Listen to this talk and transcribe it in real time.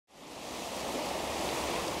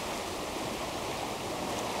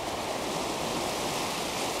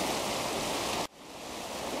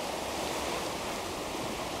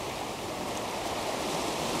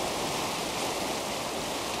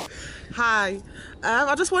Hi.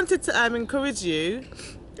 I just wanted to encourage you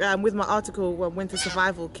with my article, Winter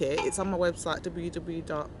Survival Kit. It's on my website,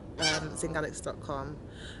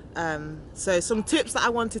 www.zingalix.com. So some tips that I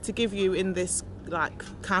wanted to give you in this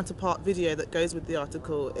counterpart video that goes with the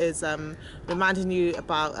article is reminding you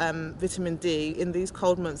about vitamin D in these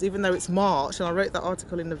cold months. Even though it's March and I wrote that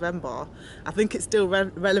article in November, I think it's still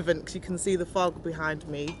relevant because you can see the fog behind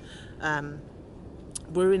me.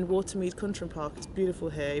 We're in Watermead Country Park. It's beautiful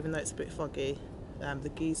here, even though it's a bit foggy. The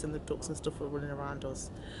geese and the ducks and stuff are running around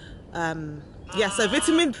us. So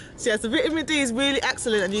vitamin D is really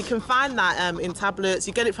excellent, and you can find that in tablets.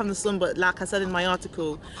 You get it from the sun, but like I said in my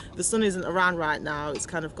article, the sun isn't around right now. It's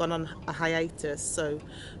kind of gone on a hiatus. So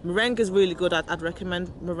moringa is really good. I'd recommend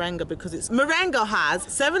moringa because moringa has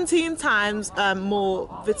 17 times more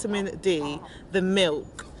vitamin D than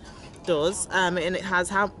milk does, and it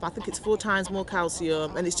has I think it's 4 times more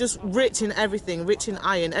calcium, and it's just rich in everything, rich in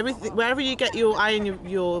iron. Everything, wherever you get your iron,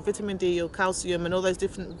 your vitamin D, your calcium, and all those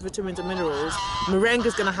different vitamins and minerals, moringa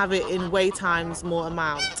is going to have it in way times more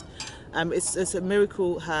amount. It's a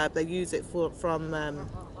miracle herb. They use it from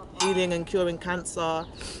healing and curing cancer,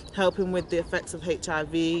 helping with the effects of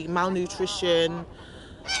HIV, malnutrition.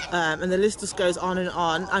 And the list just goes on and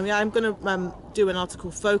on. I mean, I'm going to do an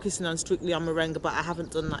article focusing on strictly on moringa, but I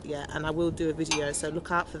haven't done that yet, and I will do a video, so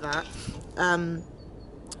look out for that.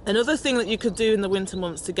 Another thing that you could do in the winter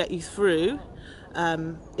months to get you through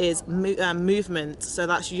is movement. So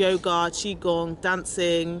that's yoga, qigong,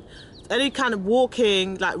 dancing, any kind of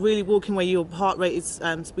walking, like really walking where your heart rate is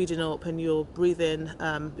speeding up and you're breathing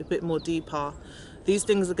a bit more deeper. These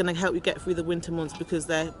things are going to help you get through the winter months because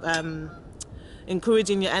they're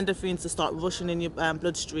encouraging your endorphins to start rushing in your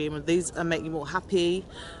bloodstream, and these make you more happy,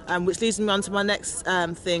 which leads me on to my next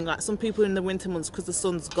thing. Like some people in the winter months, because the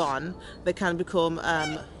sun's gone, they can become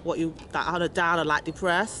downer, like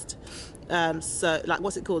depressed. So like,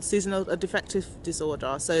 what's it called, seasonal affective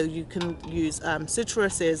disorder. So you can use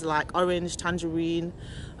citruses like orange, tangerine,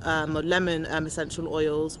 or lemon essential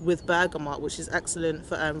oils with bergamot, which is excellent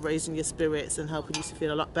for raising your spirits and helping you to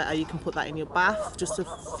feel a lot better. You can put that in your bath, just a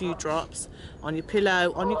few drops, on your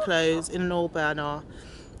pillow, on your clothes, in an oil burner,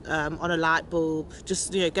 on a light bulb.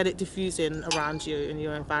 Just get it diffusing around you in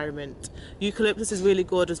your environment. Eucalyptus is really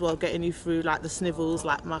good as well, getting you through like the snivels.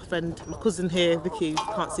 Like my cousin here, Vicky,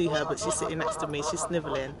 can't see her, but she's sitting next to me, she's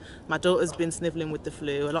snivelling. My daughter's been snivelling with the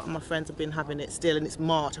flu. A lot of my friends have been having it still, and it's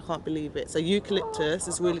March, I can't believe it. So eucalyptus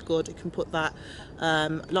is really good. You can put that, a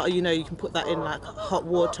lot of you can put that in like hot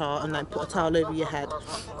water and then put a towel over your head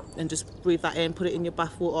and just breathe that in, put it in your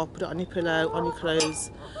bath water, put it on your pillow, on your clothes.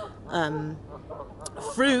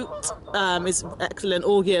 Fruit is excellent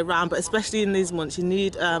all year round, but especially in these months you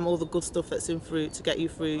need all the good stuff that's in fruit to get you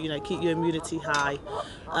through, keep your immunity high.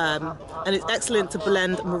 And it's excellent to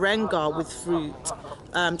blend moringa with fruit,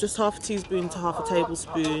 just half a teaspoon to half a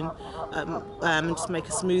tablespoon, and just make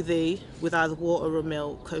a smoothie with either water or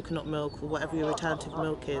milk, coconut milk or whatever your alternative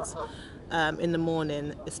milk is. In the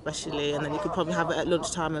morning especially, and then you could probably have it at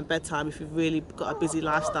lunchtime and bedtime if you've really got a busy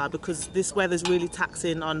lifestyle, because this weather's really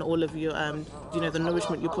taxing on all of your the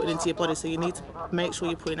nourishment you're putting into your body, so you need to make sure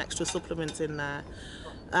you're putting extra supplements in there.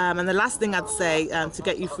 And the last thing I'd say to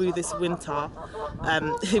get you through this winter,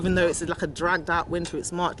 even though it's like a dragged out winter,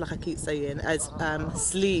 it's March like I keep saying, is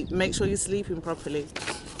sleep. Make sure you're sleeping properly.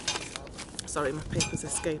 Sorry, my paper's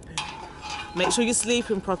escaping. Make sure you're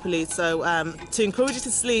sleeping properly. So to encourage you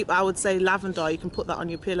to sleep, I would say lavender. You can put that on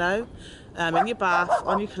your pillow, in your bath,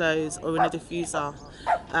 on your clothes, or in a diffuser.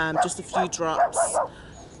 Just a few drops.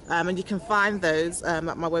 And you can find those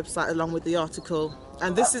at my website along with the article.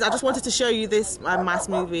 And I just wanted to show you this my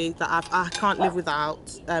smoothie that I can't live without,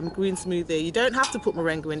 green smoothie. You don't have to put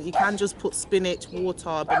moringa in it. You can just put spinach,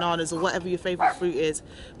 water, bananas, or whatever your favourite fruit is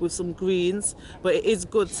with some greens. But it is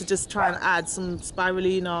good to just try and add some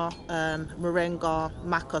spirulina, moringa,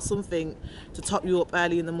 maca, something to top you up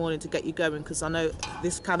early in the morning to get you going, because I know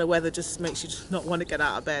this kind of weather just makes you just not want to get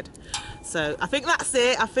out of bed. So I think that's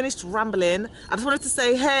it. I finished rambling. I just wanted to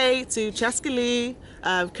say hey to Cheska Lee,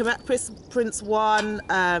 Comet Prince 1,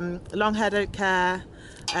 Long Hair Don't Care,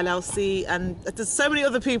 LLC, and there's so many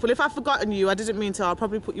other people. If I've forgotten you, I didn't mean to. I'll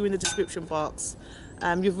probably put you in the description box.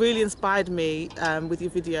 You've really inspired me with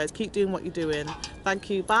your videos. Keep doing what you're doing.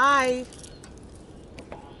 Thank you. Bye.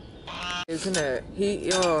 Isn't it?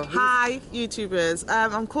 Hi, YouTubers.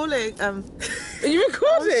 I'm calling. Are you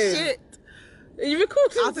recording? Oh, shit. Are you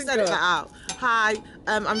recording? I'll just edit that out. Hi.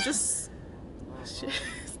 I'm just. Shit.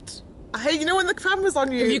 Hey, you know when the camera's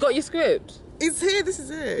on you? Have you got your script? It's here. This is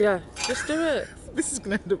it. Yeah. Just do it. This is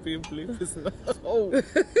gonna end up being bloopers now. Oh.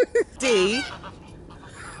 D.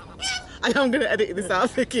 I am going to edit this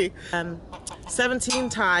out, Vicky. 17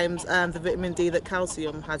 times the vitamin D that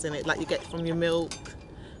calcium has in it, like you get from your milk.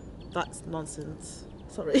 That's nonsense.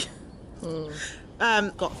 Sorry.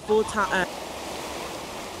 Got 4 times.